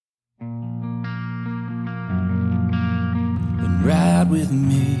ride with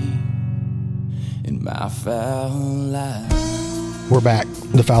me in my foul life. We're back.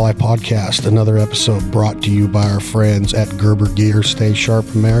 The Foul Life Podcast, another episode brought to you by our friends at Gerber Gear. Stay Sharp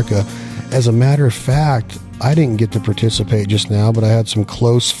America. As a matter of fact, I didn't get to participate just now, but I had some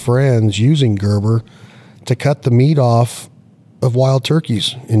close friends using Gerber to cut the meat off of wild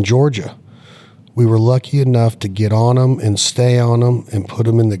turkeys in Georgia. We were lucky enough to get on them and stay on them and put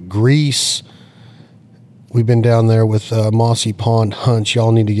them in the grease. We've been down there with Mossy Pond Hunts.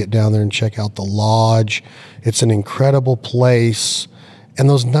 Y'all need to get down there and check out the lodge. It's an incredible place. And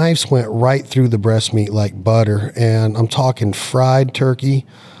those knives went right through the breast meat like butter. And I'm talking fried turkey.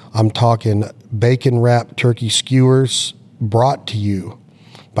 I'm talking bacon-wrapped turkey skewers brought to you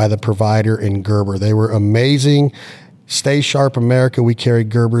by the provider in Gerber. They were amazing. Stay Sharp America. We carry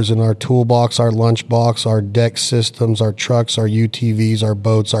Gerbers in our toolbox, our lunchbox, our deck systems, our trucks, our UTVs, our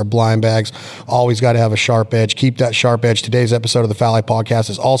boats, our blind bags. Always got to have a sharp edge. Keep that sharp edge. Today's episode of the Foul Life Podcast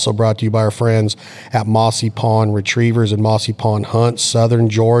is also brought to you by our friends at Mossy Pond Retrievers and Mossy Pond Hunts, Southern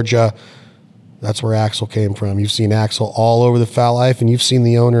Georgia. That's where Axel came from. You've seen Axel all over the Foul Life, and you've seen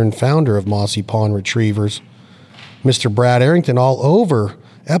the owner and founder of Mossy Pond Retrievers, Mr. Brad Arington, all over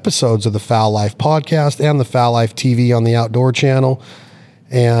episodes of the Foul Life Podcast and the Foul Life TV on the Outdoor Channel.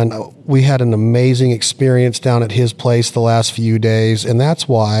 And we had an amazing experience down at his place the last few days, and that's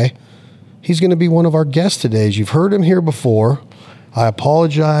why he's going to be one of our guests today. You've heard him here before. I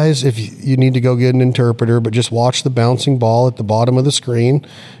apologize if you need to go get an interpreter, but just watch the bouncing ball at the bottom of the screen.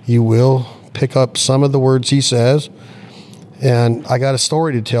 You will pick up some of the words he says. And I got a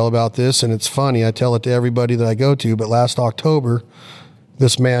story to tell about this, and it's funny. I tell it to everybody that I go to, but last October,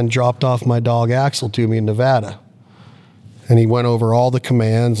 this man dropped off my dog Axel to me in Nevada. And he went over all the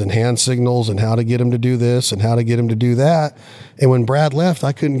commands and hand signals and how to get him to do this and how to get him to do that. And when Brad left,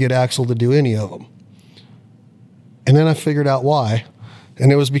 I couldn't get Axel to do any of them. And then I figured out why.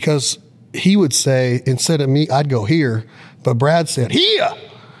 And it was because he would say, instead of me, I'd go here, but Brad said, here.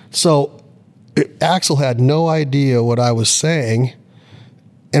 So Axel had no idea what I was saying.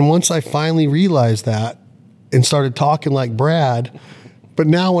 And once I finally realized that and started talking like Brad, but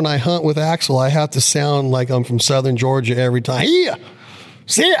now when I hunt with Axel, I have to sound like I'm from Southern Georgia every time. Here,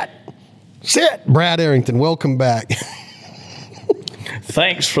 sit. Brad Arington, welcome back.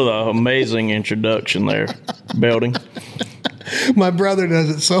 Thanks for the amazing introduction there, Belding. My brother does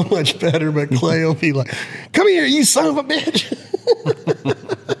it so much better, but Clay will be like, come here, you son of a bitch.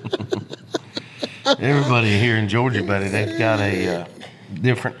 Everybody here in Georgia, buddy, they've got a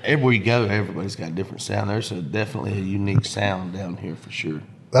different, everywhere you go, everybody's got a different sound. There's definitely a unique sound down here for sure.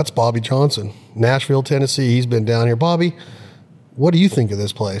 That's Bobby Johnson, Nashville, Tennessee. He's been down here. Bobby, what do you think of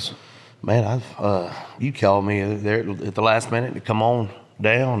this place? Man, you called me there at the last minute to come on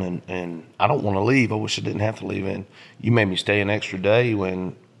down, and I don't want to leave. I wish I didn't have to leave. And you made me stay an extra day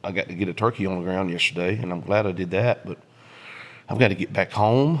when I got to get a turkey on the ground yesterday, and I'm glad I did that. But I've got to get back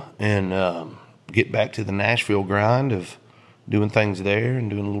home and get back to the Nashville grind of doing things there and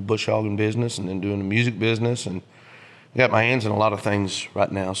doing a little bush hogging business and then doing the music business. And I got my hands in a lot of things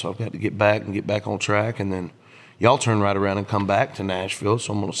right now, so I've got to get back on track. And then y'all turn right around and come back to Nashville,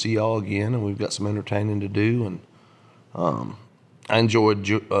 so I'm going to see y'all again, and we've got some entertaining to do. And I enjoyed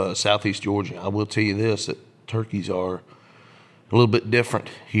Southeast Georgia. I will tell you this, that turkeys are a little bit different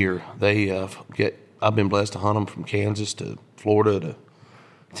here. I've been blessed to hunt them from Kansas to Florida to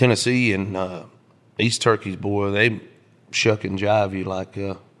Tennessee, and these turkeys, boy, they shuck and jive you like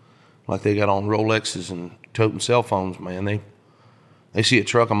they got on Rolexes and toting cell phones, man. They see a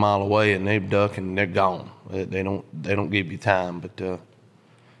truck a mile away and they duck and they're gone. They don't give you time, but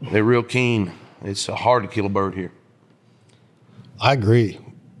they're real keen. It's hard to kill a bird here. I agree.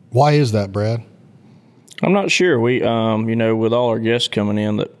 Why is that, Brad? I'm not sure. We, with all our guests coming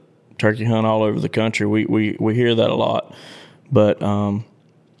in that turkey hunt all over the country, we hear that a lot. But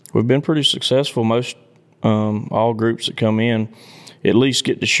we've been pretty successful. Most all groups that come in at least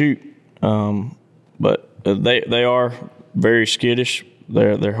get to shoot. But they are very skittish.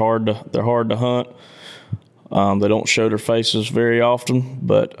 They're hard to hunt. They don't show their faces very often.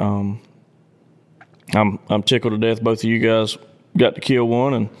 But I'm tickled to death. Both of you guys got to kill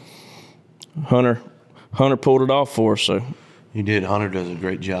one, and Hunter pulled it off for us. So he did. Hunter does a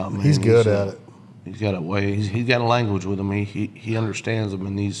great job, man. He's good at it. He's got a way. He's got a language with him. He understands them.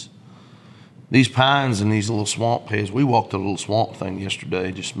 And these pines and these little swamp heads. We walked a little swamp thing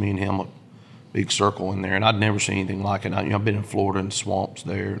yesterday, just me and him, a big circle in there, and I'd never seen anything like it. I've been in Florida in swamps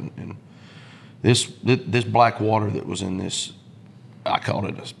there, and this black water that was in this, I called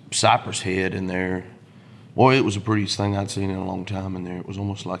it a cypress head in there. Boy, it was the prettiest thing I'd seen in a long time in there. It was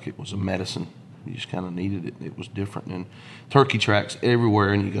almost like it was a medicine. You just kind of needed it. It was different. And turkey tracks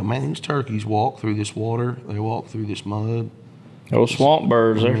everywhere, and you go, man, these turkeys walk through this water. They walk through this mud. Those swamp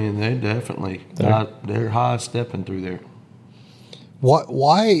birds, I mean, they definitely, they're high stepping through there.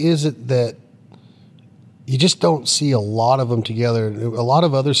 Why is it that you just don't see a lot of them together? A lot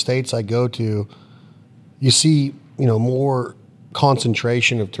of other states I go to, you see, more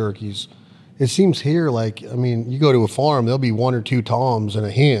concentration of turkeys. It seems here like, you go to a farm, there'll be 1 or 2 toms and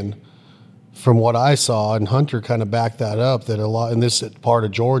a hen. From what I saw, and Hunter kind of backed that up, that a lot in this part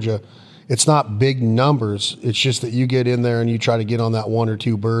of Georgia, it's not big numbers. It's just that you get in there and you try to get on that 1 or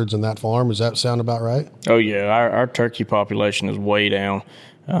 2 birds in that farm. Does that sound about right? Oh, yeah. Our turkey population is way down.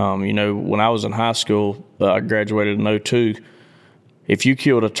 When I was in high school, I graduated in 2002. If you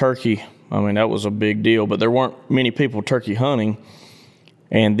killed a turkey, that was a big deal. But there weren't many people turkey hunting.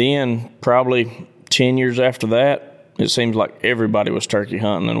 And then probably 10 years after that, it seems like everybody was turkey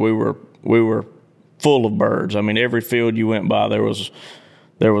hunting, and we were full of birds. Every field you went by, there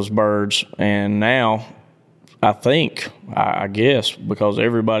was birds. And now, I guess, because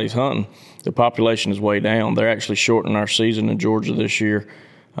everybody's hunting, the population is way down. They're actually shortening our season in Georgia this year.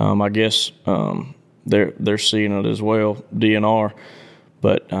 I guess they're seeing it as well, DNR.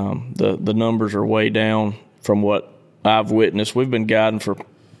 But the numbers are way down from what I've witnessed. We've been guiding for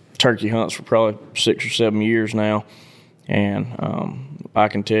turkey hunts for probably 6 or 7 years now, and I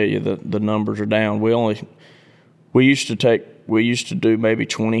can tell you that the numbers are down. We used to do maybe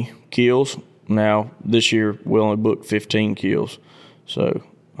 20 kills. Now this year we only booked 15 kills, so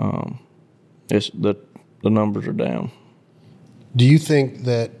the numbers are down. Do you think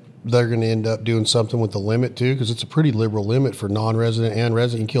that they're going to end up doing something with the limit too? Because it's a pretty liberal limit for non-resident and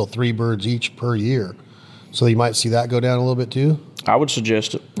resident. You can kill 3 birds each per year, so you might see that go down a little bit too. I would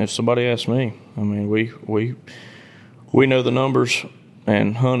suggest it if somebody asked me. We know the numbers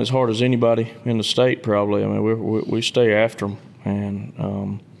and hunt as hard as anybody in the state probably. We stay after them,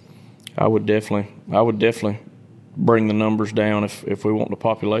 and I would definitely bring the numbers down if we want the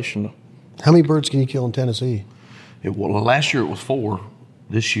population to. How many birds can you kill in Tennessee? Last year it was 4.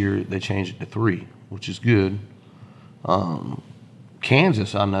 This year they changed it to 3, which is good.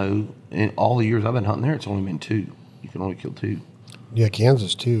 Kansas, I know, in all the years I've been hunting there, it's only been 2. You can only kill 2. Yeah,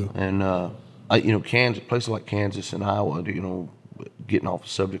 Kansas too. And Kansas, places like Kansas and Iowa, getting off the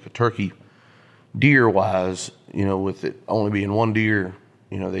subject of turkey, deer-wise, with it only being 1 deer,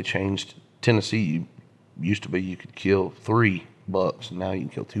 they changed. Tennessee used to be you could kill 3 bucks, and now you can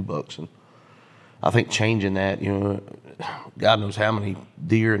kill 2 bucks. And I think changing that, God knows how many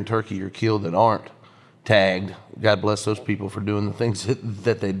deer and turkey are killed that aren't tagged. God bless those people for doing the things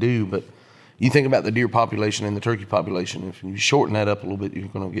that they do. But you think about the deer population and the turkey population. If you shorten that up a little bit, you're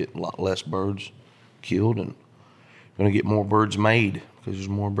going to get a lot less birds killed, and you're going to get more birds made because there's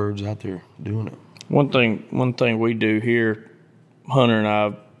more birds out there doing it. One thing we do here, Hunter and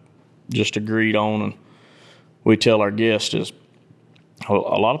I just agreed on, and we tell our guests is a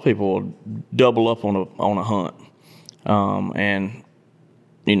lot of people will double up on a hunt, and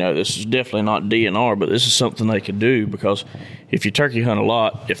this is definitely not DNR, but this is something they could do, because if you turkey hunt a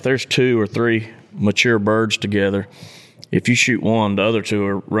lot, if there's 2 or 3 mature birds together, if you shoot one, the other 2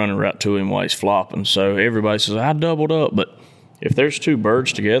 are running right to him while he's flopping. So everybody says, I doubled up, but if there's 2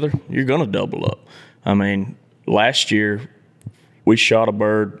 birds together, you're going to double up. Last year we shot a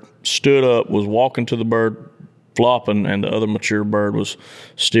bird, stood up, was walking to the bird, flopping, and the other mature bird was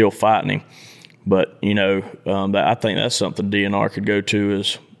still fighting him. But, I think that's something DNR could go to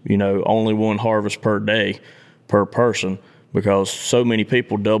is, only 1 harvest per day per person, because so many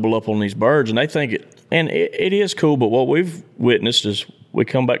people double up on these birds, and they think it is cool. But what we've witnessed is we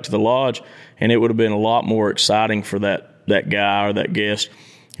come back to the lodge, and it would have been a lot more exciting for that guy or that guest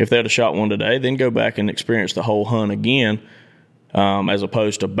if they'd have shot one today, then go back and experience the whole hunt again, as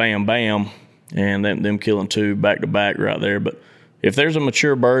opposed to bam, bam, and them killing 2 back to back right there. But if there's a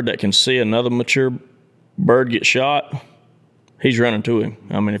mature bird that can see another mature bird get shot, he's running to him.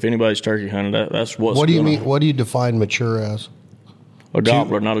 If anybody's turkey hunting, that's what's. What do you mean? What do you define mature as? A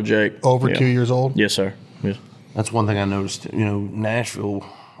gobbler, not a jake. Over 2 years old? Yes, sir. Yes. That's one thing I noticed. Nashville,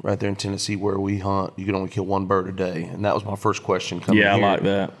 right there in Tennessee, where we hunt, you can only kill 1 bird a day, and that was my first question coming here. Yeah, I like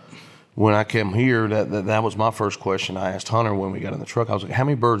that. When I came here, that was my first question I asked Hunter when we got in the truck. I was like, how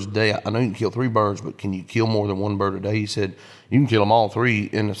many birds a day? I know you can kill 3 birds, but can you kill more than 1 bird a day? He said, you can kill them all 3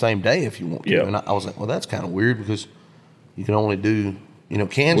 in the same day if you want to. Yeah. And I was like, well, that's kind of weird, because you can only do,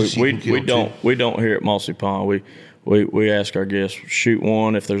 Kansas, you can kill 2. We don't here at Mossy Pond. We ask our guests, shoot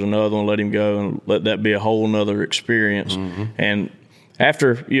 1. If there's another one, let him go, and let that be a whole nother experience. Mm-hmm. And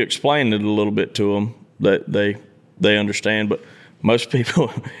after you explain it a little bit to them, that they understand. But most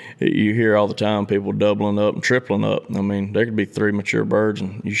people, you hear all the time, people doubling up and tripling up. I mean, there could be 3 mature birds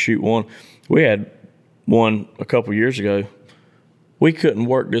and you shoot one. We had one a couple years ago. We couldn't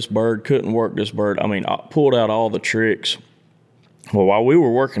work this bird. I mean, I pulled out all the tricks. Well, while we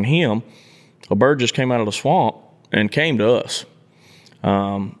were working him, a bird just came out of the swamp and came to us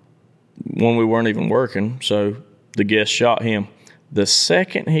when we weren't even working. So the guest shot him. The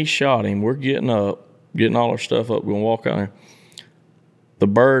second he shot him, we're getting up, getting all our stuff up, going to walk out there. The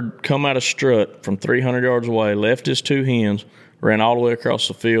bird come out of strut from 300 yards away, left his 2 hens, ran all the way across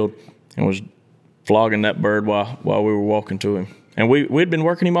the field, and was flogging that bird while we were walking to him. And we'd been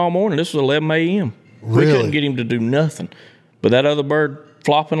working him all morning. This was 11 a.m. Really? We couldn't get him to do nothing. But that other bird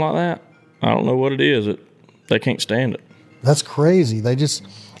flopping like that, I don't know what it is. They can't stand it. That's crazy.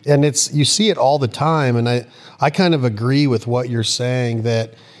 And you see it all the time. And I kind of agree with what you're saying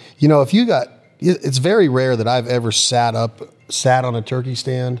that, it's very rare that I've ever sat on a turkey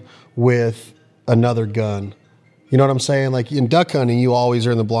stand with another gun. You know what I'm saying? Like in duck hunting, you always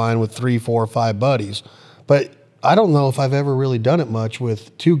are in the blind with 3, 4, 5 buddies. But I don't know if I've ever really done it much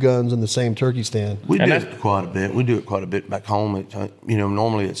with 2 guns in the same turkey stand. We do it quite a bit. We do it quite a bit back home.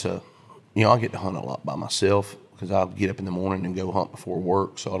 Normally it's I get to hunt a lot by myself because I'll get up in the morning and go hunt before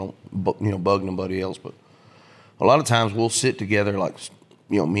work, so I don't, bug nobody else. But a lot of times we'll sit together, like,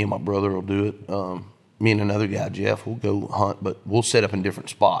 me and my brother will do it. Me and another guy, Jeff, will go hunt, but we'll set up in different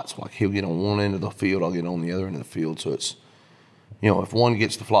spots. Like he'll get on one end of the field, I'll get on the other end of the field. So it's, if one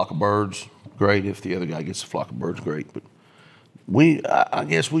gets the flock of birds, great. If the other guy gets the flock of birds, great. But I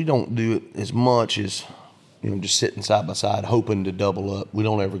guess we don't do it as much as, just sitting side by side, hoping to double up. We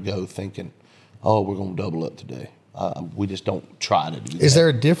don't ever go thinking, oh, we're going to double up today. We just don't try to do that. Is there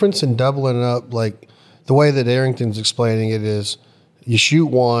a difference in doubling up? Like the way that Arington's explaining it is you shoot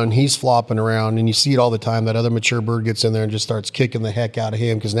one, he's flopping around, and you see it all the time. That other mature bird gets in there and just starts kicking the heck out of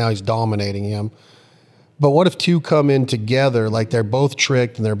him because now he's dominating him. But what if 2 come in together, like they're both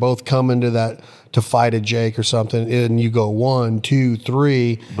tricked and they're both coming to fight a Jake or something, and you go 1, 2,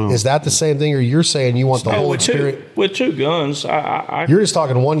 3? Boom. Is that the same thing, or you're saying you want the whole experience? With 2 guns, you're just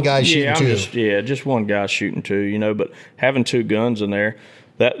talking one guy shooting 2. Just one guy shooting 2, but having 2 guns in there,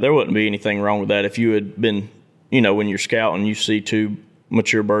 there wouldn't be anything wrong with that. If you had been, when you're scouting, you see 2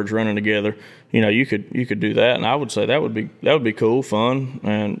 mature birds running together, you could do that, and I would say that would be cool, fun,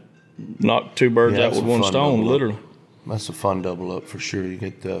 and knock 2 birds out with one stone, literally. That's a fun double up for sure. You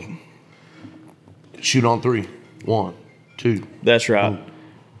get shoot on 3, 1, 2. That's right.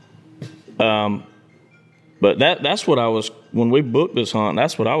 But that's what I was, when we booked this hunt,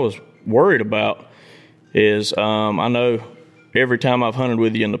 that's what I was worried about is I know every time I've hunted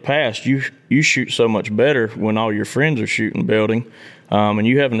with you in the past, you shoot so much better when all your friends are shooting belding, and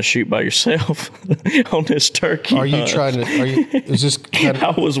you having to shoot by yourself on this turkey hunt. Is this kind of...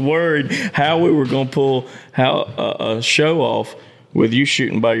 I was worried how we were going to pull a show off with you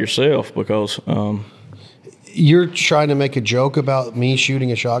shooting by yourself because... You're trying to make a joke about me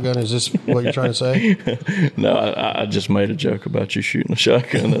shooting a shotgun? Is this what you're trying to say? No, I just made a joke about you shooting a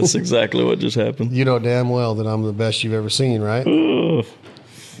shotgun. That's exactly what just happened. You know damn well that I'm the best you've ever seen, right?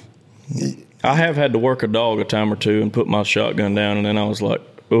 I have had to work a dog a time or 2 and put my shotgun down, and then I was like,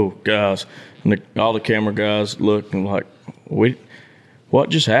 oh, guys. And all the camera guys looked and like, what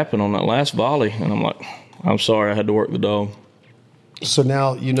just happened on that last volley? And I'm like, I'm sorry, I had to work the dog. So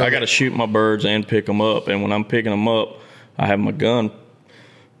now I got to shoot my birds and pick them up, and when I'm picking them up, I have my gun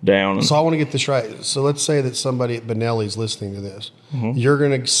down. So I want to get this right. So let's say that somebody at Benelli's listening to this. Mm-hmm. You're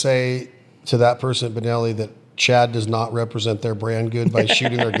going to say to that person at Benelli that Chad does not represent their brand good by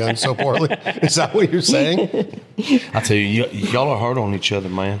shooting their gun so poorly. Is that what you're saying? I tell you, y'all are hard on each other,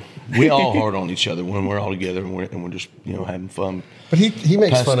 man. We all hard on each other when we're all together and we're just having fun. But he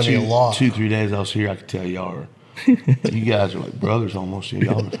makes fun of me a lot. 2-3 days I was here, I could tell y'all are. You guys are like brothers almost.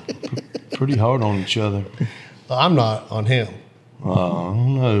 Y'all are pretty hard on each other. I'm not on him. I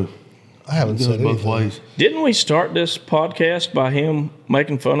don't know. I haven't said anything. Both ways. Didn't we start this podcast by him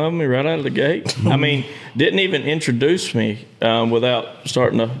making fun of me right out of the gate? I mean, didn't even introduce me without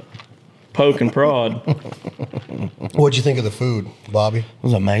starting to poke and prod. What'd you think of the food, Bobby? It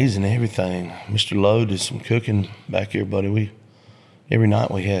was amazing, everything. Mr. Lowe did some cooking back here, buddy. Every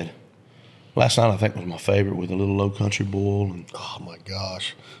night we had. Last night I think was my favorite with a little low country boil. And oh my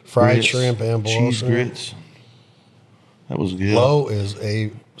gosh. Fried grits, shrimp and boiled cheese shrimp. Grits. That was good. Lowe is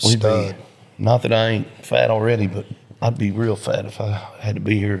a stud. Not that I ain't fat already, but I'd be real fat if I had to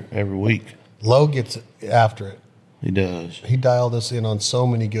be here every week. Lowe gets after it. He does. He dialed us in on so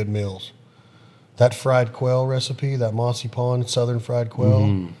many good meals. That fried quail recipe, that Mossy Pond Southern fried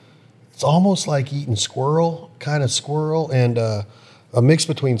quail, It's almost like eating squirrel, kind of squirrel, and a mix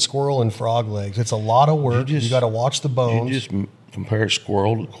between squirrel and frog legs. It's a lot of work. You got to watch the bones. You just compare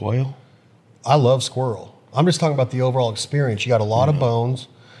squirrel to quail? I love squirrel. I'm just talking about the overall experience. You got a lot of bones,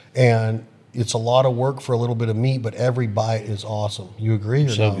 and it's a lot of work for a little bit of meat, but every bite is awesome. You agree or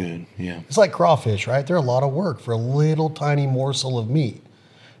no? So good, yeah. It's like crawfish, right? They're a lot of work for a little tiny morsel of meat.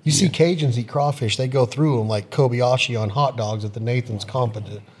 You see Cajuns eat crawfish. They go through them like Kobayashi on hot dogs at the Nathan's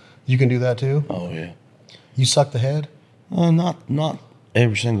Competent. You can do that too? Oh, yeah. You suck the head? Not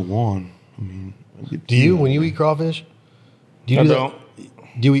every single one. I mean, do you when you eat crawfish? Do you I do don't.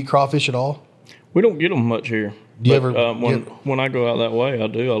 Do you eat crawfish at all? We don't get them much here. Do you But, ever when I go out that way, I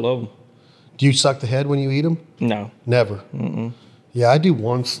do. I love them. Do you suck the head when you eat them? No. Never. Yeah, I do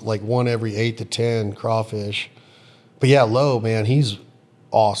once, like one every 8 to 10 crawfish. But yeah, Lowe, man, he's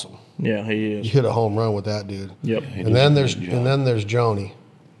awesome. Yeah, he You is. hit a home run with that dude. Yep. And then there's Joni.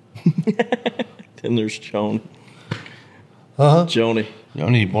 Then there's Joni. Uh-huh. Joni. You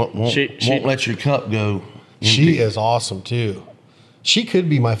only won't let your cup go. She is awesome too. She could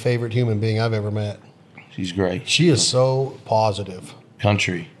be my favorite human being I've ever met. She's great. She is so positive.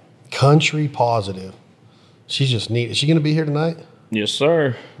 Country Positive. She's just neat. Is she going to be here tonight? Yes,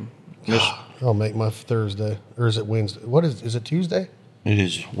 sir. I'll make my Thursday. Or is it Wednesday? Is it Tuesday? It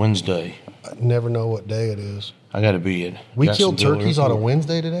is Wednesday. I never know what day it is. I got to be in. We killed turkeys on a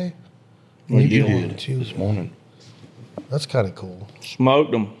Wednesday today? We killed did on Tuesday. this morning. That's kind of cool.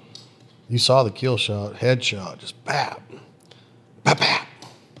 Smoked them. You saw the kill shot, headshot, just bap. Bap, bap.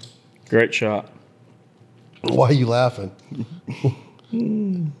 Great shot. Why are you laughing?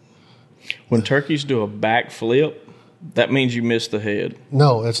 When turkeys do a backflip, that means you missed the head.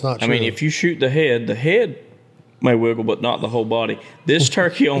 No, that's not true. I mean, if you shoot the head may wiggle, but not the whole body. This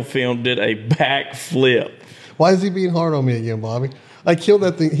turkey on film did a backflip. Why is he being hard on me again, Bobby? I killed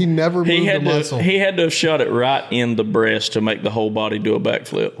that thing. He never moved a muscle. He had to have shot it right in the breast to make the whole body do a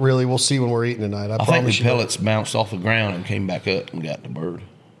backflip. Really, we'll see when we're eating tonight. I think promise the you. pellets bounced off the ground and came back up and got the bird.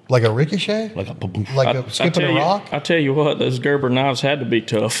 Like a ricochet? Like a boom. Like a skipping a rock? I tell you what, those Gerber knives had to be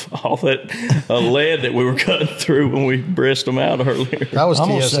tough. All that lead that we were cutting through when we breast them out earlier. That was I'm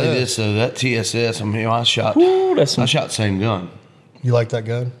gonna TSS. say this though, that TSS. I mean, I shot. Ooh, I shot the same gun. You like that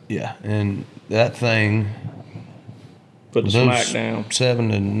gun? Yeah, and that thing. Put the those smack down. 7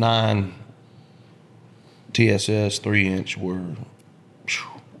 to 9 TSS 3-inch were,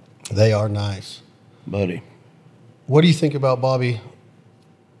 They are nice. buddy. What do you think about Bobby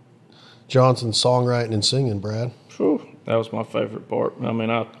Johnson's songwriting and singing, Brad? Whew, that was my favorite part. I mean,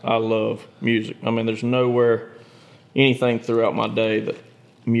 I love music. I mean, there's nowhere, anything throughout my day that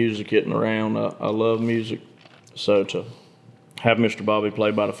music isn't around. I love music. So to have Mr. Bobby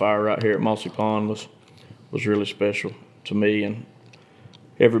play by the fire right here at Mossy Pond was really special to me and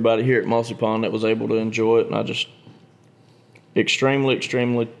everybody here at Mossy Pond that was able to enjoy it. And I just extremely,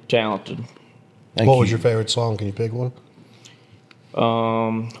 extremely talented. What was your favorite song? Can you pick one?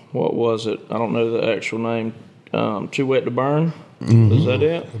 What was it? I don't know the actual name. Too Wet to Burn. Is that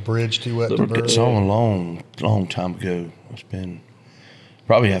it? The Bridge Too Wet to That Burn. song a long time ago. It's been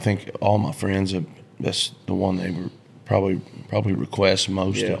probably, I think all my friends that's the one they were probably request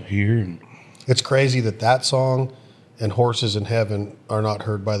most to hear. And It's crazy that song and Horses in Heaven are not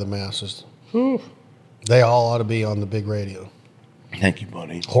heard by the masses. Whew. They all ought to be on the big radio. thank you,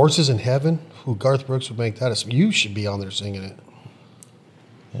 buddy. Horses in Heaven? Who Garth Brooks would make that? You should be on there singing it.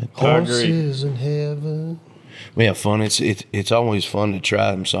 I agree. Horses in Heaven. We have fun. It's always fun to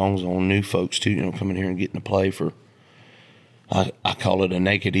try them songs on new folks too. You know, coming here and getting to play for. I call it a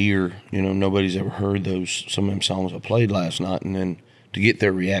naked ear. You know, nobody's ever heard some of them songs I played last night, and then to get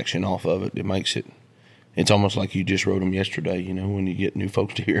their reaction off of it, it makes it. It's almost like you just wrote them yesterday. You know, when you get new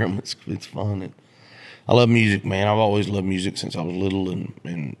folks to hear them, it's fun. And I love music, man. I've always loved music since I was little,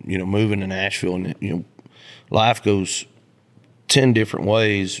 and you know, moving to Nashville, and you know, life goes 10 different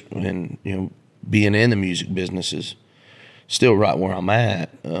ways, and you know, being in the music business is still right where I'm at.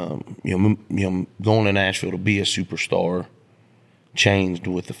 You know, going to Nashville to be a superstar changed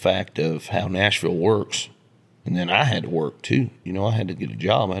with the fact of how Nashville works, and then I had to work too. You know, I had to get a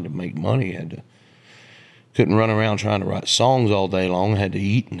job, I had to make money, couldn't run around trying to write songs all day long. I had to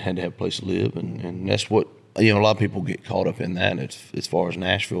eat and had to have a place to live, and that's what, you know, a lot of people get caught up in that as far as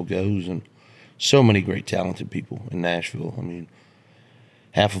Nashville goes, and so many great talented people in Nashville. I mean,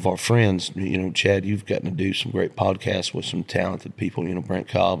 half of our friends, you know, Chad, you've gotten to do some great podcasts with some talented people, you know, Brent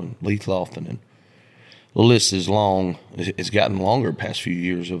Cobb and Leith Lofton, and the list is long. It's gotten longer the past few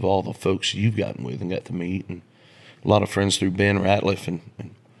years of all the folks you've gotten with and got to meet, and a lot of friends through Ben Ratliff and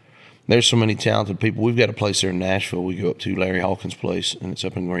there's so many talented people. We've got a place there in Nashville we go up to, Larry Hawkins' place, and it's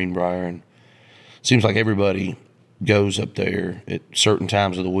up in Greenbrier. And it seems like everybody goes up there at certain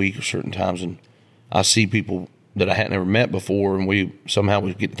times of the week or certain times. And I see people that I hadn't ever met before, and we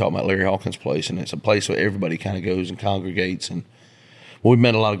get to talk about Larry Hawkins' place. And it's a place where everybody kind of goes and congregates. And we've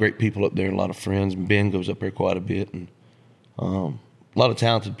met a lot of great people up there, and a lot of friends. And Ben goes up there quite a bit. And a lot of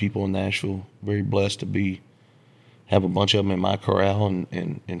talented people in Nashville. Very blessed to have a bunch of them in my corral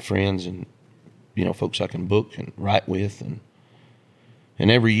and friends and, folks I can book and write with.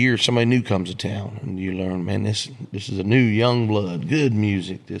 And every year somebody new comes to town and you learn, man, this is a new young blood, good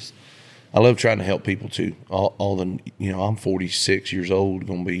music. I love trying to help people too. I'm 46 years old,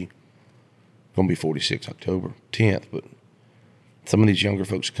 gonna be 46 October 10th, but some of these younger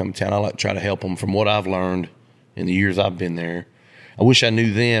folks that come to town, I like to try to help them from what I've learned in the years I've been there. I wish I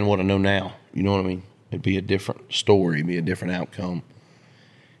knew then what I know now. You know what I mean? It'd be a different story, it'd be a different outcome.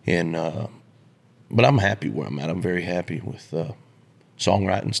 And but I'm happy where I'm at. I'm very happy with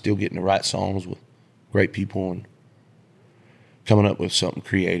songwriting, still getting to write songs with great people and coming up with something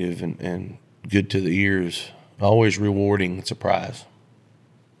creative and good to the ears. Always rewarding. It's a prize.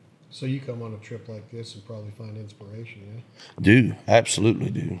 So you come on a trip like this and probably find inspiration, yeah? Do,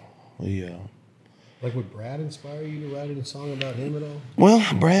 absolutely do. Like, would Brad inspire you to write a song about him at all? Well,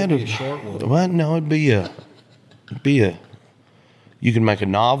 Brad, a short one. Well, no, it'd be a. You can make a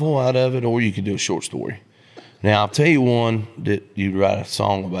novel out of it, or you could do a short story. Now, I'll tell you one that you'd write a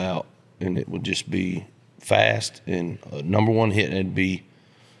song about, and it would just be fast and a number one hit, and it'd be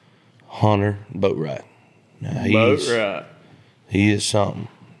Hunter Boatwright. Now, Boatwright. He is something.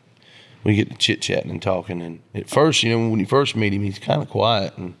 We get to chit-chatting and talking, and at first, when you first meet him, he's kind of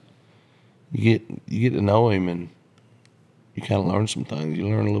quiet, and you get to know him, and you kind of learn some things. You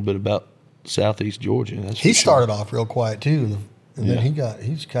learn a little bit about Southeast Georgia. He started off real quiet too, and then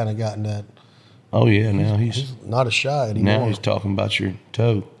he's kind of gotten that. Oh yeah, now he's not as shy anymore. Now he's talking about your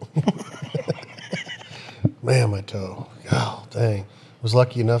toe. Man, my toe. Oh, dang. Was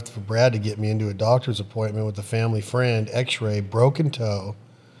lucky enough for Brad to get me into a doctor's appointment with a family friend, x-ray, broken toe,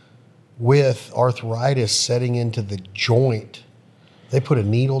 with arthritis setting into the joint. They put a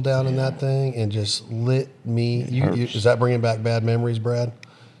needle down in that thing and just lit me. Is that bringing back bad memories, Brad?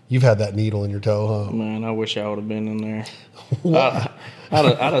 You've had that needle in your toe, huh? Man, I wish I would have been in there.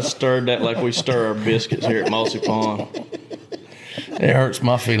 I'd have stirred that like we stir our biscuits here at Mossy Pond. It hurts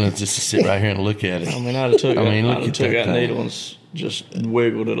my feelings just to sit right here and look at it. I mean, I'd have took that needle and just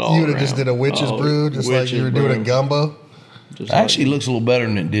wiggled it all. You would have just did a witch's brew, just like you were doing a gumbo. It actually looks a little better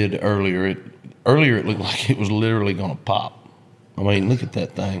than it did earlier. Earlier, it looked like it was literally going to pop. I mean, look at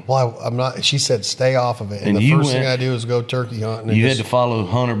that thing. Well, I'm not. She said stay off of it, and the first thing I do is go turkey hunting. You had to follow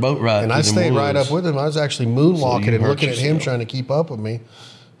Hunter Boatwright, and I stayed right up with him. I was actually moonwalking and looking at him, trying to keep up with me.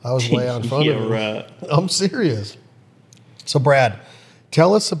 I was way out in front of him. Right. I'm serious. So, Brad,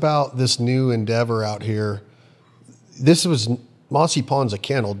 tell us about this new endeavor out here. This was Mossy Pond's a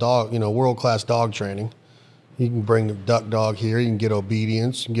kennel dog, world-class dog training. You can bring the duck dog here. You can get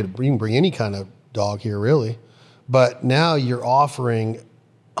obedience. You can bring any kind of dog here, really. But now you're offering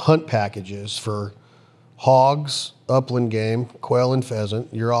hunt packages for hogs, upland game, quail and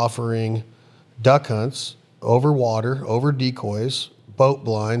pheasant. You're offering duck hunts over water, over decoys, boat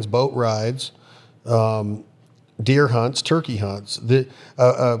blinds, boat rides, deer hunts, turkey hunts.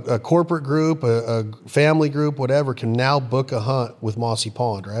 A corporate group, a family group, whatever, can now book a hunt with Mossy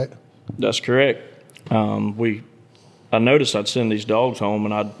Pond, right? That's correct. I noticed I'd send these dogs home,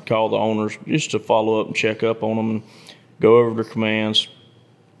 and I'd call the owners just to follow up and check up on them and go over their commands.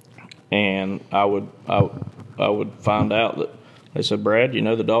 And I would find out that they said, Brad,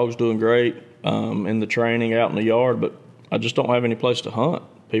 the dog's doing great in the training out in the yard, but I just don't have any place to hunt.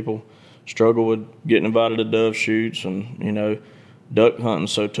 People struggle with getting invited to dove shoots, and duck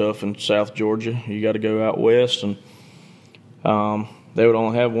hunting's so tough in South Georgia. You got to go out west, and they would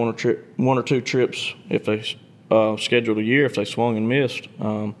only have one or two trips if they scheduled a year if they swung and missed.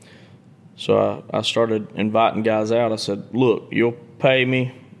 So I started inviting guys out. I said, look, you'll pay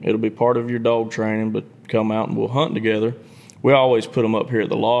me. It'll be part of your dog training, but come out and we'll hunt together. We always put them up here at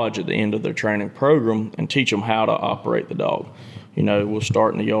the lodge at the end of their training program and teach them how to operate the dog. We'll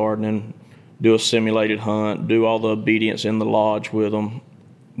start in the yard and then do a simulated hunt, do all the obedience in the lodge with them.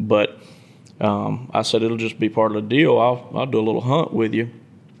 But I said, it'll just be part of the deal. I'll do a little hunt with you.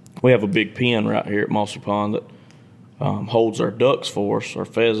 We have a big pen right here at Mossy Pond that holds our ducks for us, our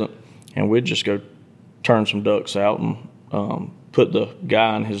pheasant, and we'd just go turn some ducks out and put the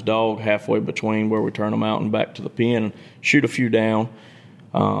guy and his dog halfway between where we turn them out and back to the pen and shoot a few down.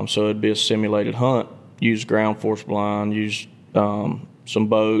 So it'd be a simulated hunt. Use ground force blind, use some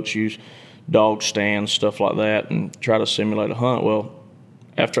boats, use dog stands, stuff like that, and try to simulate a hunt. Well,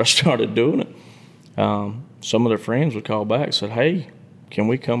 after I started doing it, some of their friends would call back and said, "Hey, can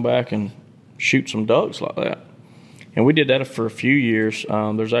we come back and shoot some ducks like that?" And we did that for a few years.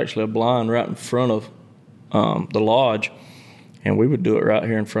 There's actually a blind right in front of the lodge, and we would do it right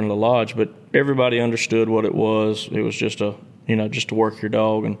here in front of the lodge. But everybody understood what it was. It was just just to work your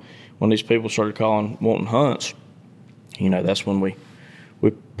dog. And when these people started wanting hunts, that's when we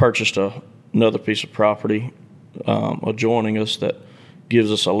purchased another piece of property adjoining us that gives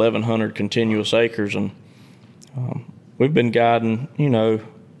us 1,100 continuous acres, and we've been guiding,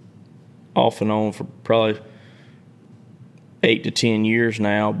 off and on for probably 8 to 10 years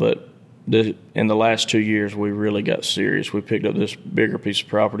now. But in the last 2 years, we really got serious. We picked up this bigger piece of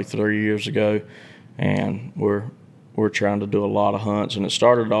property 3 years ago, and we're trying to do a lot of hunts. And it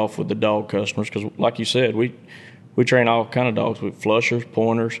started off with the dog customers because, like you said, we train all kind of dogs with flushers,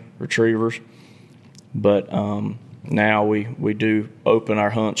 pointers, retrievers. But now we do open our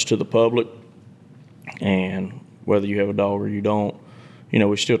hunts to the public, and whether you have a dog or you don't,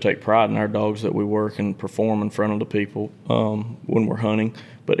 we still take pride in our dogs that we work and perform in front of the people when we're hunting.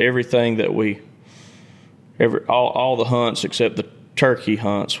 But everything that all the hunts except the turkey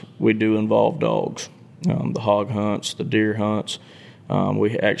hunts, we do involve dogs. The hog hunts, the deer hunts.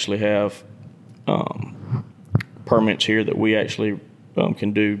 We actually have permits here that we actually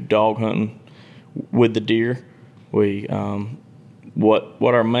can do dog hunting with the deer. We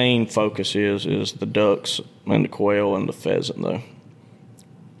what our main focus is the ducks and the quail and the pheasant, though.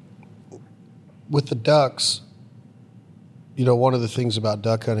 With the ducks, one of the things about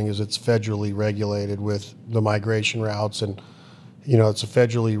duck hunting is it's federally regulated with the migration routes, and it's a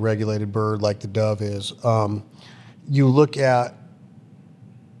federally regulated bird like the dove is. You look at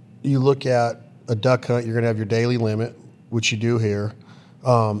a duck hunt, you're going to have your daily limit, which you do here.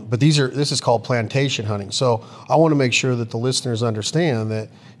 But this is called plantation hunting. So I want to make sure that the listeners understand that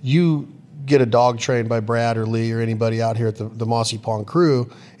you get a dog trained by Brad or Lee or anybody out here at the Mossy Pond crew.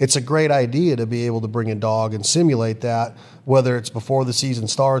 It's a great idea to be able to bring a dog and simulate that, whether it's before the season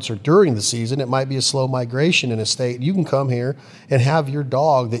starts or during the season. It might be a slow migration in a state. You can come here and have your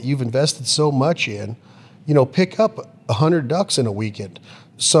dog that you've invested so much in, pick up 100 ducks in a weekend.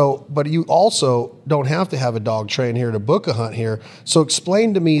 So, but you also don't have to have a dog trained here to book a hunt here. So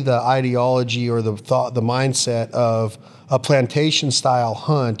explain to me the ideology or the thought, the mindset of a plantation style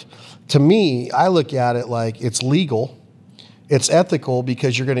hunt. To me, I look at it like it's legal, it's ethical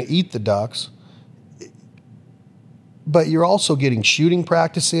because you're going to eat the ducks, but you're also getting shooting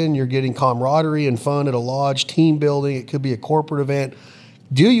practice in, you're getting camaraderie and fun at a lodge, team building, it could be a corporate event.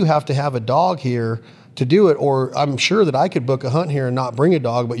 Do you have to have a dog here to do it? Or I'm sure that I could book a hunt here and not bring a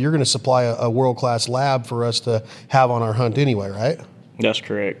dog, but you're going to supply a world-class lab for us to have on our hunt anyway, right? That's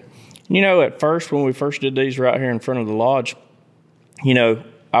correct. At first, when we first did these right here in front of the lodge,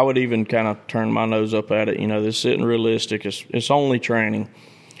 I would even kind of turn my nose up at it. This isn't realistic. It's only training.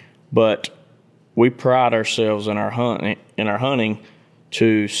 But we pride ourselves in our hunting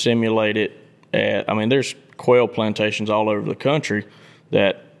to simulate it there's quail plantations all over the country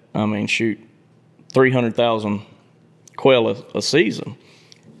that, shoot 300,000 quail a season.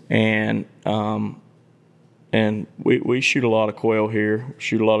 And we shoot a lot of quail here,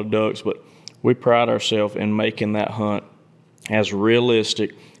 shoot a lot of ducks, but we pride ourselves in making that hunt as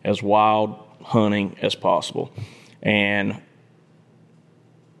realistic as wild hunting as possible. And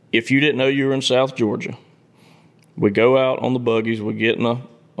if you didn't know you were in South Georgia, we go out on the buggies, we get in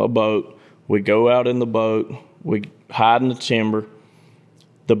a boat, we go out in the boat, we hide in the timber.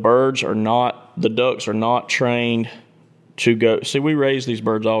 The ducks are not trained to go. See, we raise these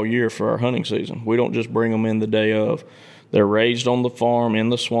birds all year for our hunting season. We don't just bring them in the day of. They're raised on the farm, in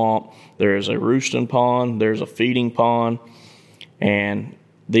the swamp. There is a roosting pond, there's a feeding pond. And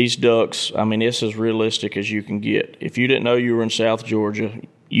these ducks, it's as realistic as you can get. If you didn't know you were in South Georgia,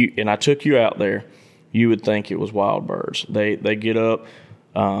 and I took you out there, you would think it was wild birds. They get up,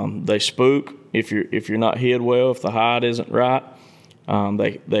 they spook if you're not hid well, if the hide isn't right.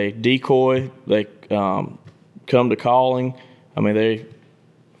 They decoy, they come to calling.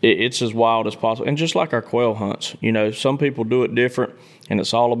 It's as wild as possible. And just like our quail hunts, some people do it different, and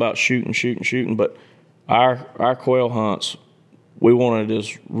it's all about shooting. But our quail hunts, we want it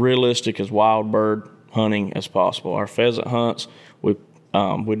as realistic as wild bird hunting as possible. Our pheasant hunts, we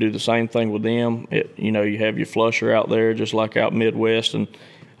do the same thing with them. You have your flusher out there, just like out Midwest, and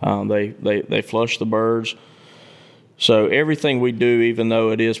they flush the birds. So everything we do, even though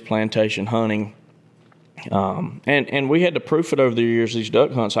it is plantation hunting, and we had to proof it over the years, these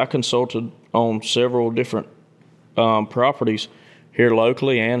duck hunts. I consulted on several different properties here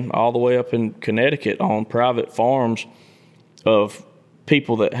locally and all the way up in Connecticut on private farms of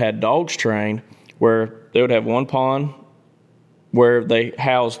people that had dogs trained, where they would have one pond where they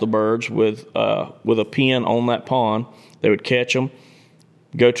housed the birds with a pen on that pond. They would catch them,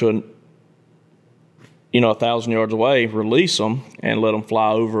 go to 1,000 yards away, release them, and let them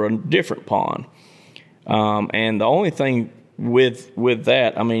fly over a different pond. And the only thing with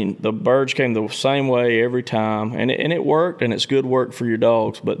that, I mean, the birds came the same way every time, and it worked, and it's good work for your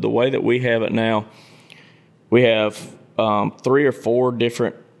dogs. But the way that we have it now, we have 3 or 4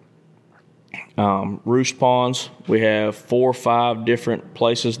 different roost ponds. We have 4 or 5 different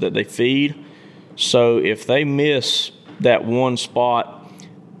places that they feed. So if they miss that one spot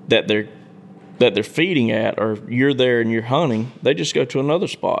that they're feeding at, or you're there and you're hunting, they just go to another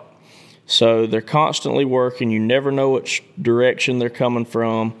spot. So they're constantly working. You never know which direction they're coming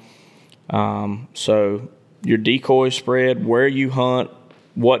from. So your decoy spread, where you hunt,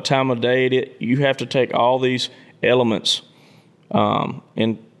 what time of day you have to take all these elements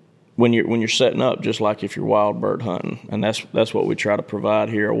and when you're setting up, just like if you're wild bird hunting. And that's what we try to provide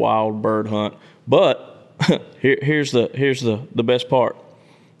here, a wild bird hunt. But here's the best part.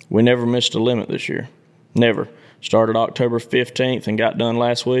 We never missed a limit this year. Never. Started October 15th and got done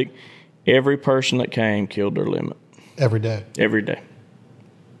last week. Every person that came killed their limit. Every day? Every day.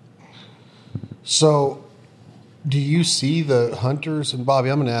 So do you see the hunters, and Bobby,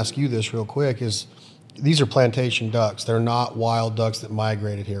 I'm going to ask you this real quick, is these are plantation ducks. They're not wild ducks that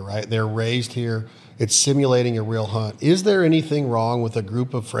migrated here, right? They're raised here. It's simulating a real hunt. Is there anything wrong with a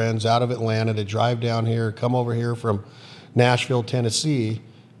group of friends out of Atlanta to drive down here, come over here from Nashville, Tennessee?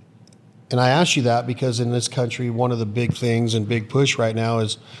 And I ask you that because in this country, one of the big things and big push right now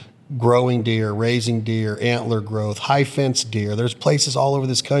is growing deer, raising deer, antler growth, high fence deer. There's places all over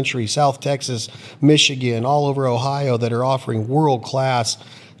this country, South Texas, Michigan, all over Ohio, that are offering world-class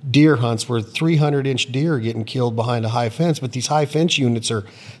deer hunts where 300-inch deer are getting killed behind a high fence. But these high fence units are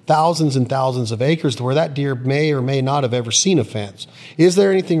thousands and thousands of acres to where that deer may or may not have ever seen a fence. Is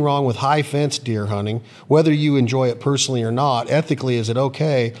there anything wrong with high fence deer hunting? Whether you enjoy it personally or not, ethically, is it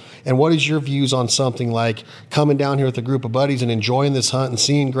okay? And what is your views on something like coming down here with a group of buddies and enjoying this hunt and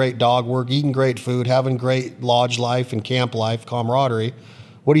seeing great dog work, eating great food, having great lodge life and camp life, camaraderie?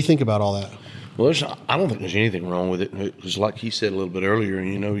 What do you think about all that? Well, I don't think there's anything wrong with it. Because like he said a little bit earlier,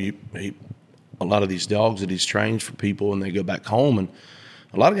 a lot of these dogs that he's trained for people, and they go back home, and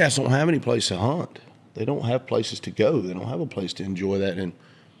a lot of guys don't have any place to hunt. They don't have places to go. They don't have a place to enjoy that. And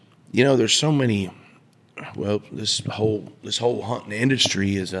there's so many. Well, this whole hunting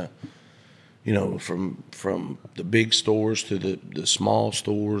industry is from the big stores to the small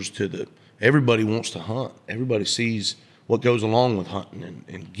stores to everybody wants to hunt. Everybody sees what goes along with hunting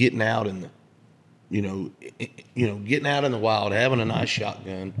and getting out in the getting out in the wild, having a nice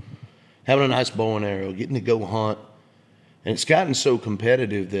shotgun, having a nice bow and arrow, getting to go hunt. And it's gotten so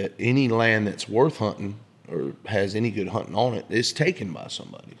competitive that any land that's worth hunting or has any good hunting on it is taken by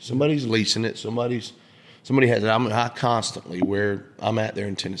somebody. Somebody's leasing it. Somebody has it. I constantly, where I'm at there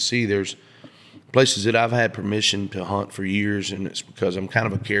in Tennessee, there's places that I've had permission to hunt for years, and it's because I'm kind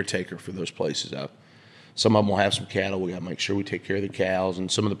of a caretaker for those places. Some of them will have some cattle. We got to make sure we take care of the cows.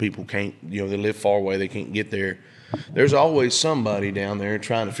 And some of the people can't, they live far away. They can't get there. There's always somebody down there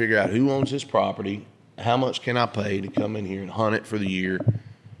trying to figure out who owns this property, how much can I pay to come in here and hunt it for the year.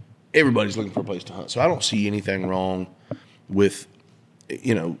 Everybody's looking for a place to hunt. So I don't see anything wrong with,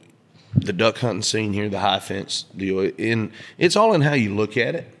 the duck hunting scene here, the high fence deal. And it's all in how you look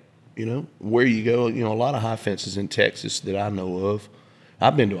at it, where you go. A lot of high fences in Texas that I know of.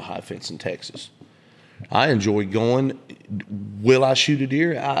 I've been to a high fence in Texas. I enjoy going. Will I shoot a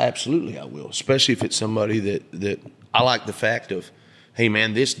deer? Absolutely I will, especially if it's somebody that I like the fact of, hey,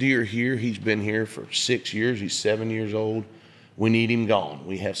 man, this deer here, he's been here for 6 years. He's 7 years old. We need him gone.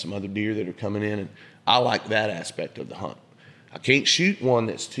 We have some other deer that are coming in, and I like that aspect of the hunt. I can't shoot one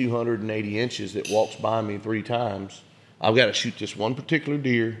that's 280 inches that walks by me 3 times. I've got to shoot this one particular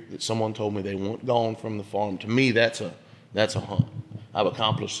deer that someone told me they want gone from the farm. To me, that's a hunt. I've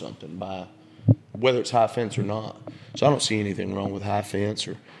accomplished something by whether it's high fence or not. So I don't see anything wrong with high fence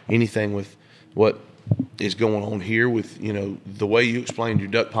or anything with what is going on here with, the way you explained your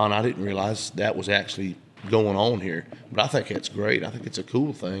duck pond. I didn't realize that was actually going on here. But I think that's great. I think it's a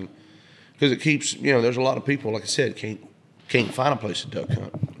cool thing because it keeps, there's a lot of people, like I said, can't find a place to duck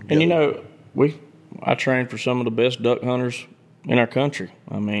hunt. And, I train for some of the best duck hunters in our country.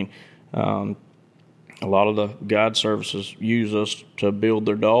 I mean, a lot of the guide services use us to build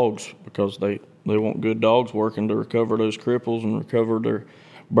their dogs because they want good dogs working to recover those cripples and recover their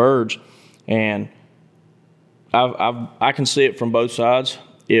birds. And I can see it from both sides.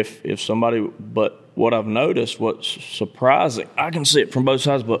 If somebody, but what I've noticed, what's surprising, I can see it from both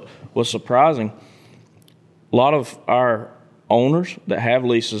sides. But what's surprising, a lot of our owners that have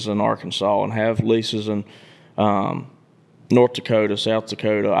leases in Arkansas and have leases in North Dakota, South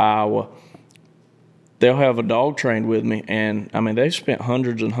Dakota, Iowa, they'll have a dog trained with me, and I mean they've spent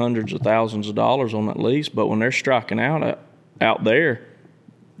hundreds and hundreds of thousands of dollars on that lease. But when they're striking out there,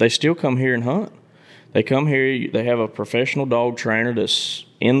 they still come here and hunt. They come here, they have a professional dog trainer that's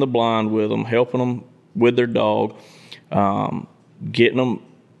in the blind with them, helping them with their dog, getting them,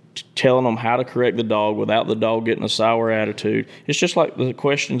 telling them how to correct the dog without the dog getting a sour attitude. It's just like the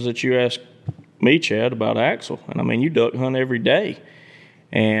questions that you asked me, Chad, about Axel. And I mean, you duck hunt every day.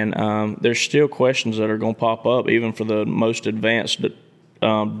 And there's still questions that are going to pop up, even for the most advanced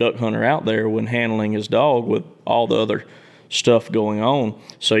duck hunter out there when handling his dog with all the other stuff going on.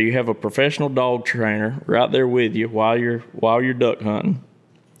 So you have a professional dog trainer right there with you while you're duck hunting,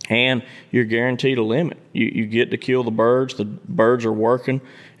 and you're guaranteed a limit. You get to kill the birds. The birds are working,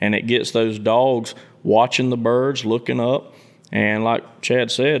 and it gets those dogs watching the birds, looking up. And like Chad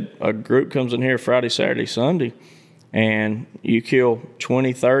said, a group comes in here Friday, Saturday, Sunday, and you kill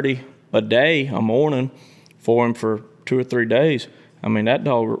 20, 30 a day, a morning, for him for 2 or 3 days. I mean, that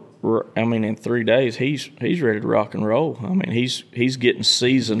dog, in 3 days, he's ready to rock and roll. I mean, he's getting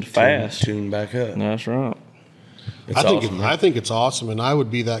seasoned fast. Tune back up. That's right. I think it's awesome, and I would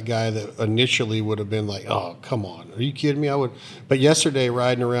be that guy that initially would have been like, "Oh, come on, are you kidding me?" I would, but yesterday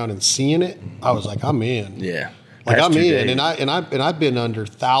riding around and seeing it, I was like, "I'm in." Yeah, like I'm in, and I've been under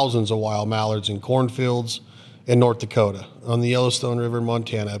thousands of wild mallards in cornfields in North Dakota, on the Yellowstone River in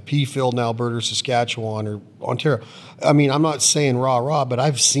Montana, a pea field in Alberta, Saskatchewan, or Ontario. I mean, I'm not saying rah, but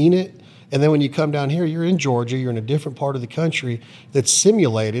I've seen it. And then when you come down here, you're in Georgia, you're in a different part of the country that's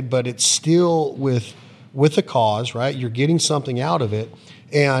simulated, but it's still with a cause, right? You're getting something out of it,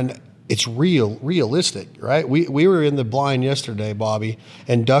 and it's realistic, right? We were in the blind yesterday, Bobby,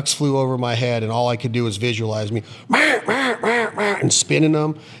 and ducks flew over my head, and all I could do was visualize me and spinning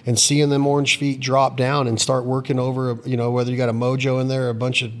them and seeing them orange feet drop down and start working over, whether you got a mojo in there or a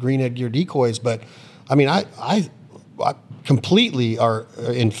bunch of green headgear decoys. But I mean, I completely are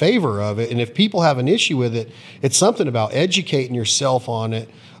in favor of it. And if people have an issue with it, it's something about educating yourself on it,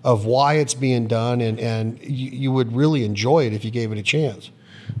 of why it's being done, and you would really enjoy it if you gave it a chance.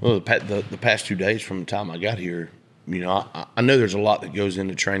 Well, the past 2 days from the time I got here, I know there's a lot that goes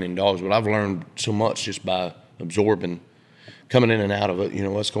into training dogs, but I've learned so much just by absorbing, coming in and out of it.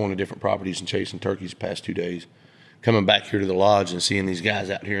 Us going to different properties and chasing turkeys the past 2 days, coming back here to the lodge and seeing these guys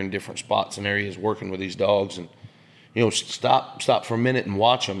out here in different spots and areas working with these dogs, and stop for a minute and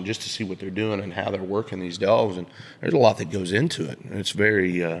watch them just to see what they're doing and how they're working these dogs. And there's a lot that goes into it. And it's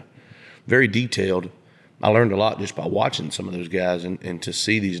very, very detailed. I learned a lot just by watching some of those guys, and to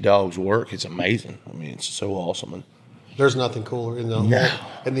see these dogs work, it's amazing. I mean, it's so awesome. And there's nothing cooler in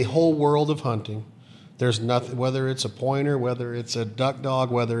the whole world of hunting. There's nothing, whether it's a pointer, whether it's a duck dog,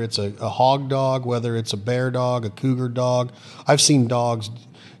 whether it's a hog dog, whether it's a bear dog, a cougar dog. I've seen dogs,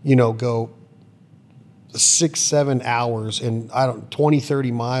 go 6-7 hours and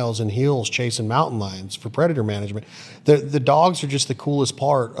 20-30 miles in hills chasing mountain lions for predator management. The dogs are just the coolest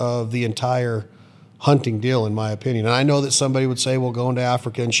part of the entire hunting deal, in my opinion. And I know that somebody would say, well, going to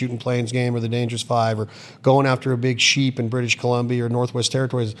Africa and shooting plains game or the Dangerous Five, or going after a big sheep in British Columbia or Northwest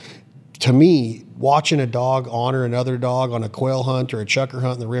Territories. To me, watching a dog honor another dog on a quail hunt or a chucker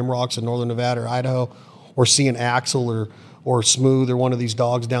hunt in the Rim Rocks in northern Nevada or Idaho, or seeing Axel or Smooth or one of these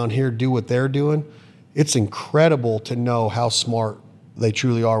dogs down here do what they're doing, it's incredible to know how smart they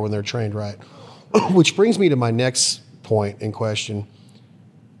truly are when they're trained right. Which brings me to my next point in question.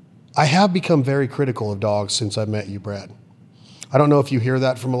 I have become very critical of dogs since I met you, Brad. I don't know if you hear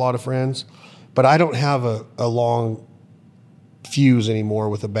that from a lot of friends, but I don't have a long fuse anymore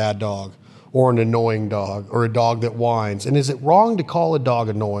with a bad dog or an annoying dog or a dog that whines. And is it wrong to call a dog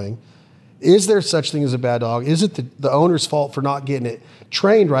annoying? Is there such thing as a bad dog? Is it the owner's fault for not getting it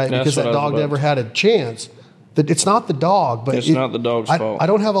trained right because that dog never had a chance? That it's not the dog, but it's not the dog's fault. I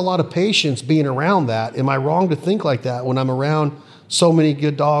don't have a lot of patience being around that. Am I wrong to think like that when I'm around so many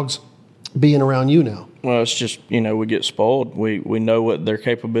good dogs being around you now? Well, it's just, we get spoiled. We know what their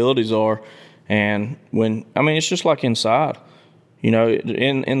capabilities are. And it's just like inside, in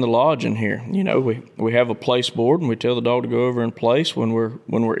the lodge in here, we have a place board and we tell the dog to go over in place when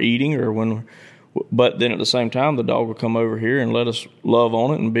we're eating or but then at the same time, the dog will come over here and let us love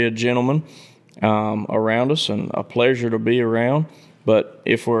on it and be a gentleman around us and a pleasure to be around. But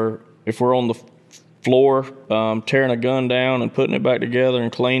if we're on the floor, tearing a gun down and putting it back together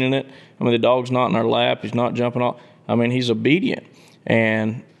and cleaning it. I mean, the dog's not in our lap. He's not jumping off. I mean, he's obedient.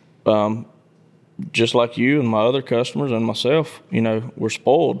 And just like you and my other customers and myself, you know, we're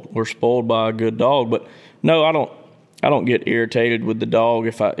spoiled. We're spoiled by a good dog. But no, I don't get irritated with the dog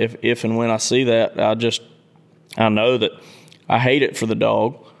if and when I see that. I know that I hate it for the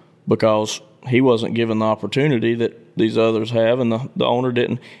dog because he wasn't given the opportunity that these others have, and the owner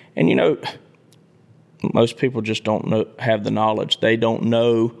didn't. And you know, most people just don't have the knowledge. They don't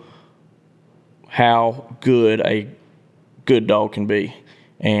know how good a good dog can be.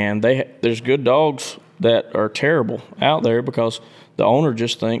 And there's good dogs that are terrible out there because the owner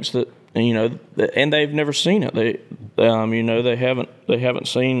just thinks that, you know, and they've never seen it. They haven't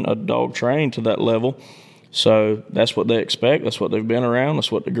seen a dog trained to that level. So that's what they expect. That's what they've been around.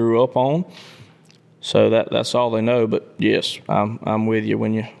 That's what they grew up on. So that's all they know. But yes, I'm with you.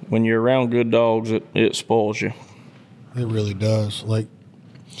 When you're around good dogs, it spoils you. It really does.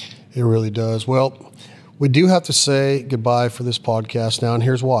 It really does. Well, we do have to say goodbye for this podcast now, and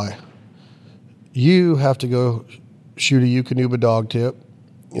here's why. You have to go shoot a Eukanuba dog tip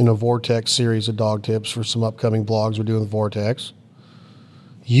in a Vortex series of dog tips for some upcoming blogs we're doing with Vortex.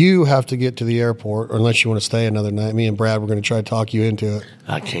 You have to get to the airport, or unless you want to stay another night. Me and Brad were going to try to talk you into it.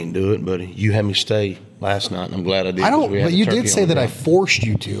 I can't do it, buddy. You had me stay last night, and I'm glad I did. But you did say that I forced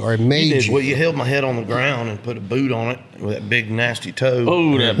you to, or I made you. Well, you held my head on the ground and put a boot on it with that big nasty toe.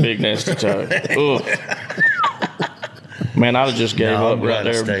 Oh, that big nasty toe. Man, I'd have just gave up right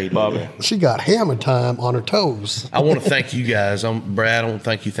there, Bobby. She got hammer time on her toes. I want to thank you guys. Brad, I want to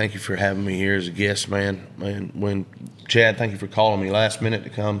thank you. Thank you for having me here as a guest, man. When Chad, thank you for calling me last minute to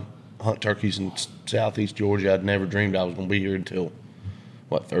come hunt turkeys in southeast Georgia. I'd never dreamed I was going to be here until,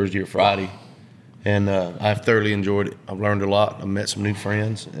 Thursday or Friday. And I've thoroughly enjoyed it. I've learned a lot. I've met some new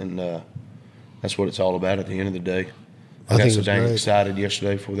friends, and that's what it's all about at the end of the day. I got so dang excited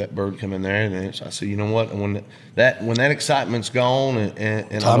yesterday for that bird come in there, and I said, you know what? And when that excitement's gone,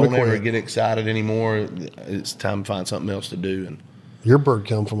 and I don't ever get excited anymore, it's time to find something else to do. And your bird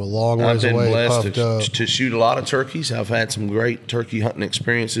come from a long ways away. I've been blessed to shoot a lot of turkeys. I've had some great turkey hunting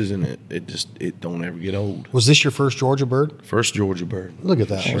experiences, and it don't ever get old. Was this your first Georgia bird? First Georgia bird. Look at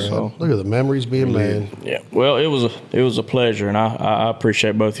that, man. Look at the memories being made. Yeah. Well, it was a pleasure, and I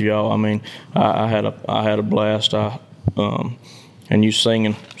appreciate both of y'all. I mean, I had a blast. And you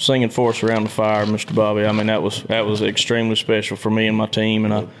singing for us around the fire, Mr. Bobby. I mean, that was extremely special for me and my team.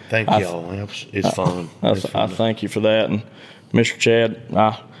 And thank y'all. It's fun. I thank you for that. And Mr. Chad,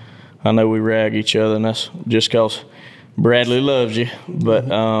 I know we rag each other, and that's just because Bradley loves you.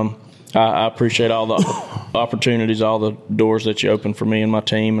 But I appreciate all the opportunities, all the doors that you open for me and my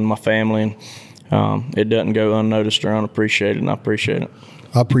team and my family. And it doesn't go unnoticed or unappreciated, and I appreciate it.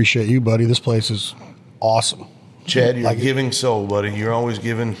 I appreciate you, buddy. This place is awesome. Chad, you're a giving soul, buddy. You're always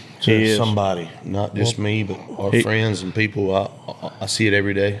giving to somebody, not just me, but our friends and people. I see it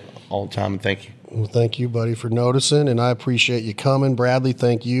every day, all the time, and thank you. Well, thank you, buddy, for noticing, and I appreciate you coming. Bradley,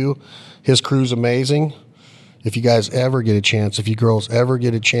 thank you. His crew's amazing. If you guys ever get a chance, if you girls ever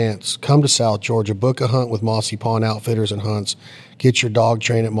get a chance, come to South Georgia, book a hunt with Mossy Pond Outfitters and Hunts. Get your dog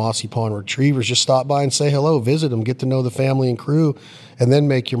trained at Mossy Pond Retrievers. Just stop by and say hello, visit them, get to know the family and crew, and then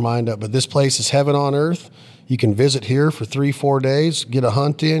make your mind up. But this place is heaven on earth. You can visit here for 3-4 days, get a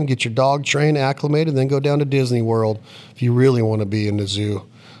hunt in, get your dog trained, acclimated, then go down to Disney World if you really want to be in the zoo.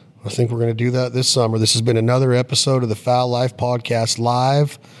 I think we're going to do that this summer. This has been another episode of the Fowl Life Podcast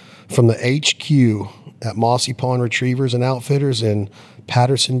live from the HQ at Mossy Pond Retrievers and Outfitters in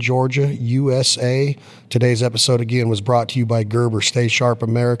Patterson, Georgia, USA. Today's episode, again, was brought to you by Gerber. Stay sharp,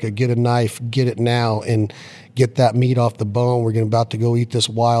 America. Get a knife. Get it now. And get that meat off the bone. We're about to go eat this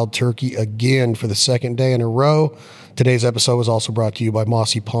wild turkey again for the second day in a row. Today's episode was also brought to you by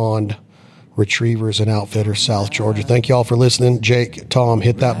Mossy Pond Retrievers and Outfitters, South Georgia. Thank you all for listening. Jake, Tom,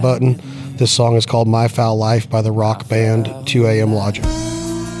 hit that button. This song is called My Foul Life by the rock band 2 AM Logic.